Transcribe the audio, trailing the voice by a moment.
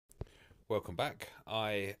welcome back.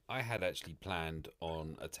 I had actually planned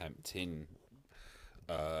on attempting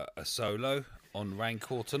a solo on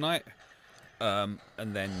Rancor tonight, and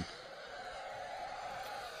then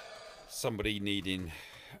somebody needing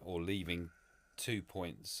or leaving 2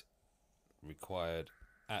 points required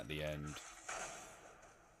at the end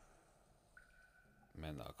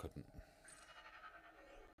meant that I couldn't.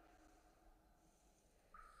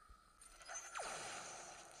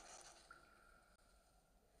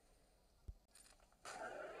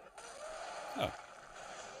 Oh,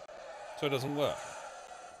 so it doesn't work.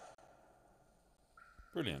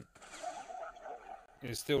 Brilliant.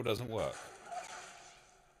 It still doesn't work.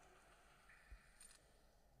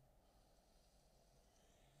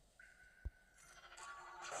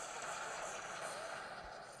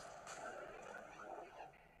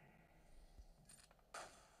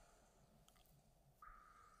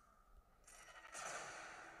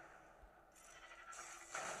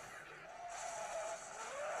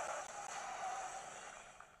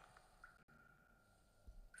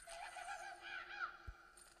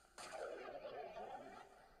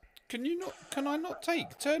 Can you not? Can I not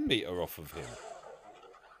take turn meter off of him?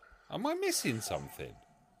 Am I missing something?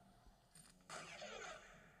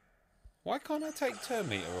 Why can't I take turn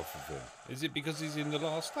meter off of him? Is it because he's in the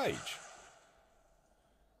last stage?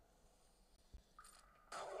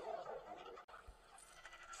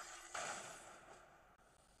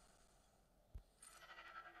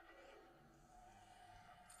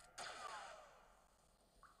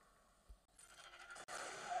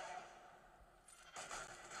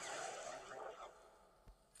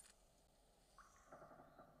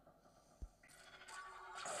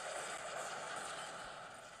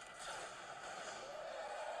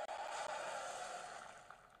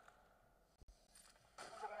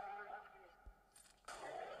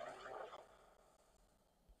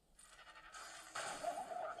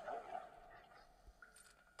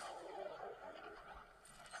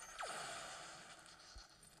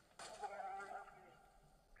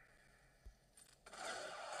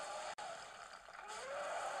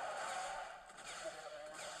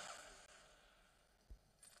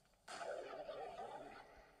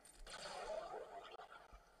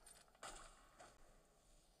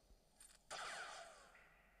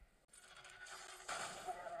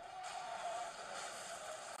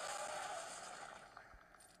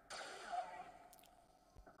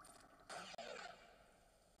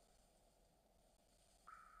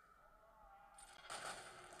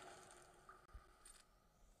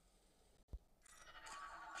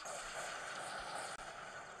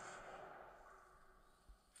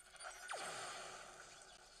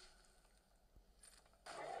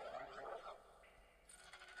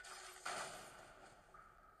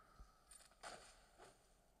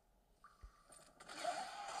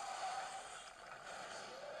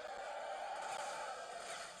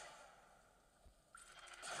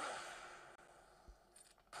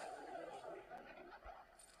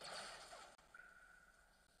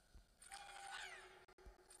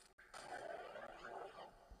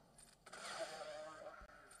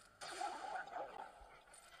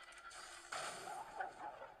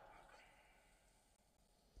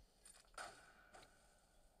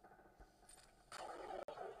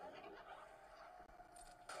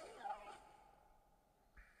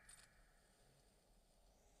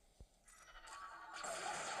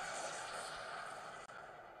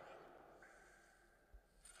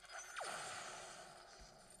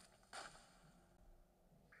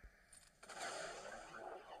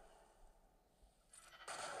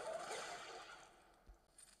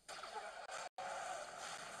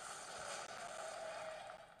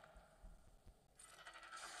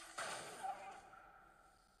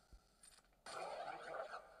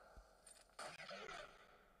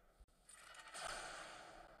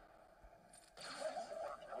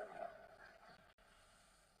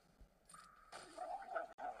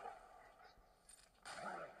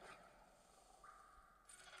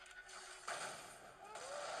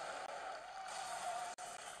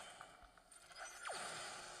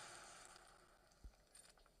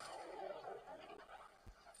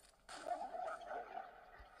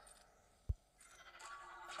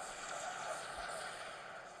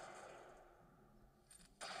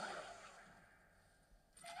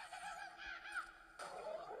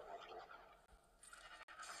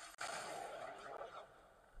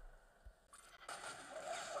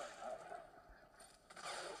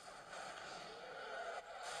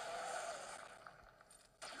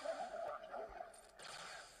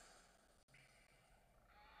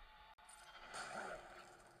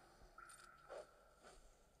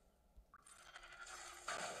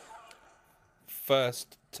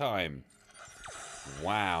 First time.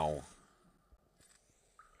 Wow.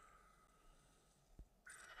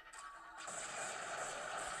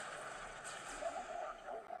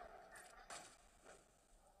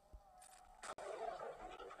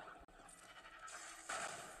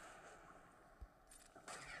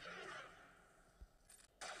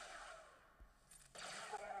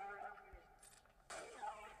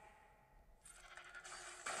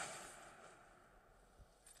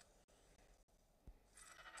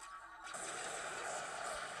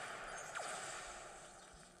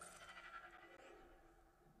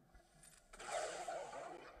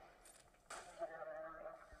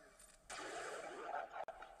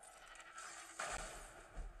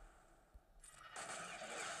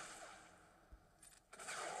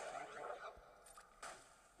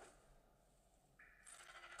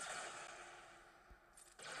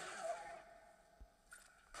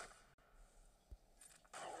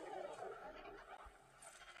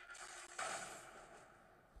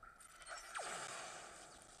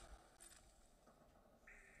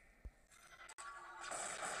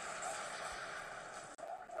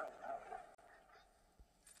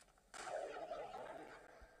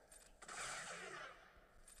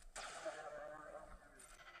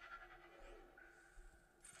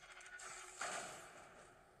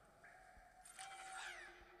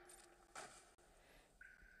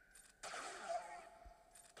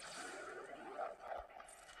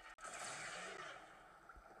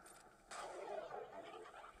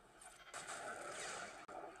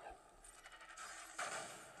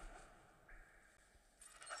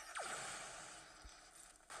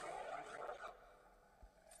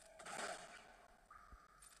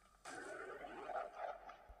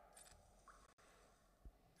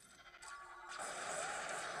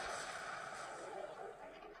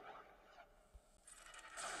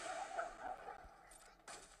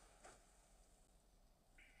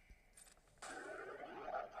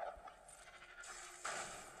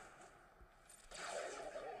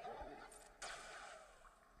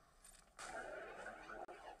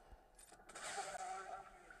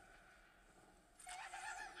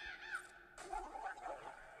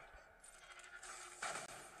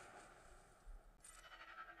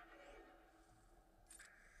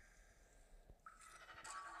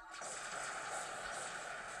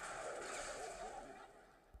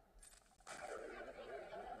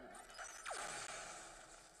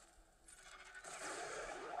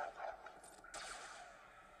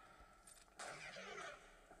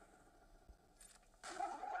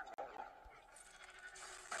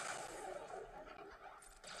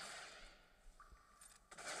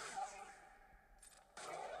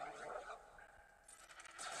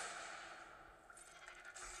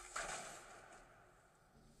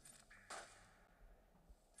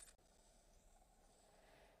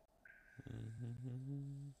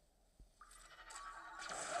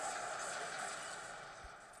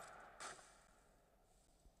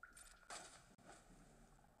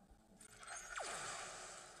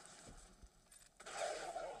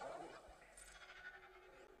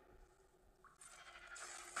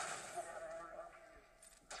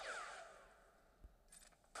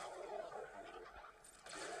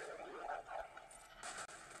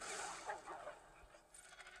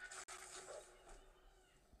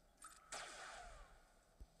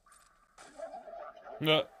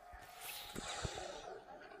 No.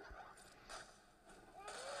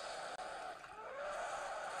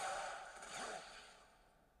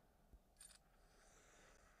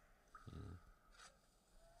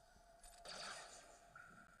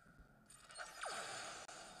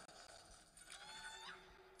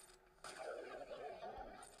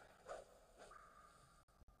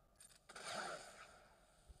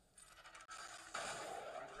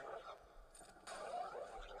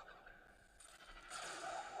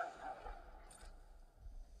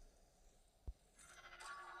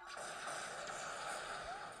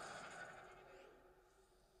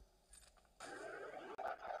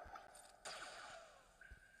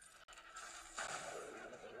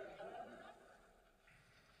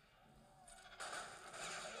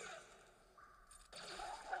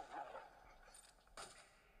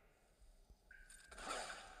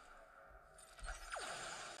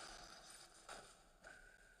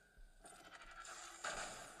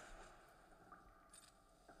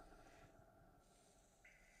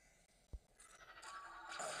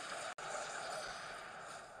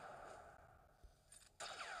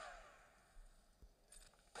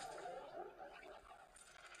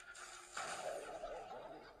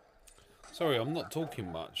 Sorry, I'm not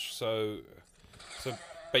talking much. So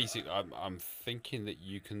basically, I'm thinking that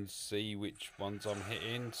you can see which ones I'm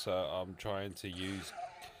hitting. So I'm trying to use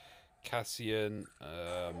Cassian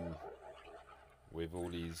with all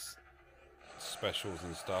these specials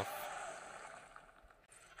and stuff.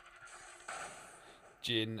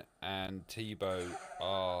 Jin and Teebo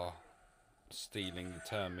are stealing the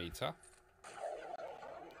turn meter,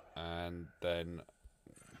 and then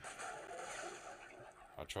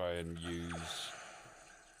I try and use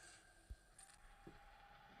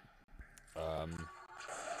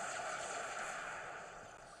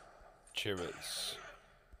Chirrut's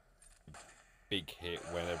big hit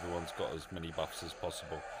when everyone's got as many buffs as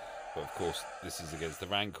possible. But of course, this is against the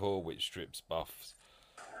Rancor, which strips buffs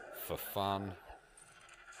for fun.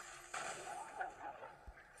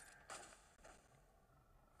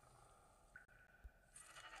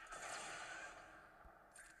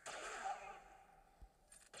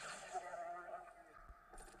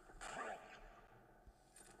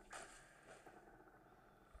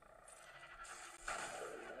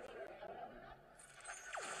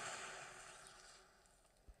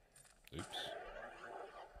 Oops.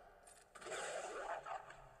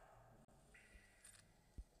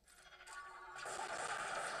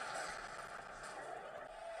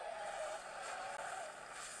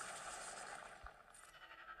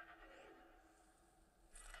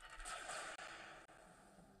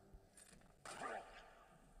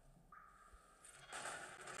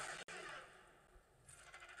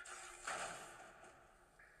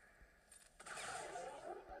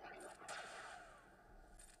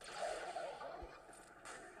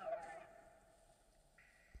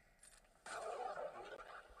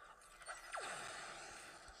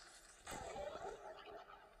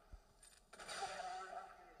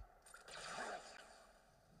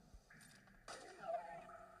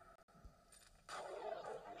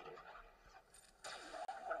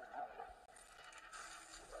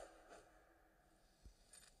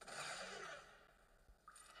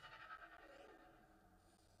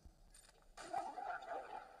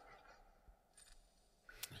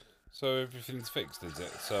 So everything's fixed, is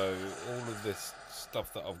it? So all of this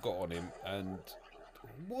stuff that I've got on him, and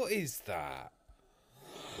what is that?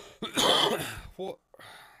 What?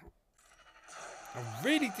 I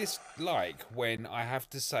really dislike when I have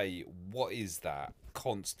to say, what is that,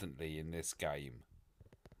 constantly in this game.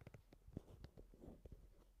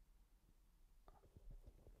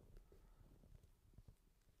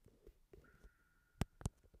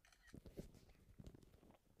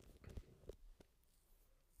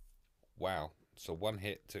 Wow. So one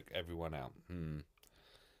hit took everyone out.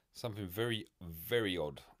 Something very, very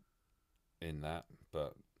odd in that,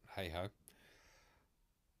 but hey ho.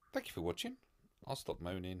 Thank you for watching. I'll stop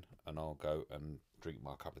moaning and I'll go and drink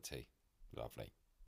my cup of tea. Lovely.